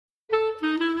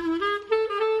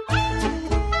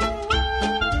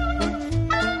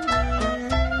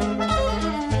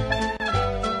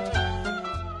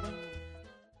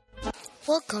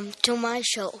welcome to my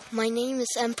show. My name is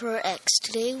Emperor X.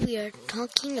 Today we are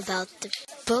talking about the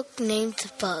book named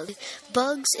Bugs.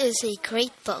 Bugs is a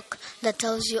great book that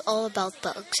tells you all about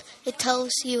bugs. It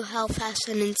tells you how fast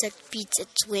an insect beats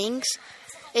its wings.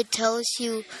 It tells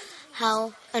you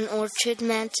how an orchid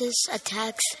mantis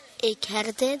attacks a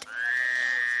katydid.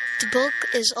 The book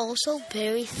is also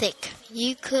very thick.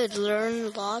 You could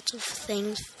learn lots of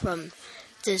things from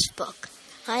this book.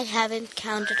 I haven't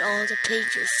counted all the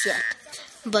pages yet,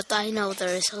 but I know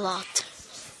there is a lot.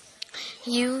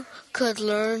 You could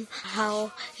learn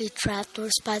how a trapdoor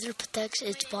spider protects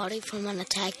its body from an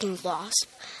attacking wasp,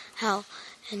 how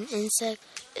an insect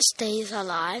stays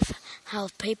alive, how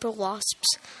paper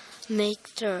wasps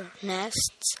make their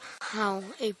nests, how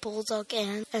a bulldog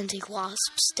ant and a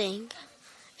wasp sting,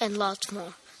 and lots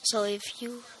more. So if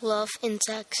you love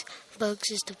insects, Bugs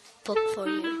is the book for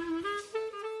you.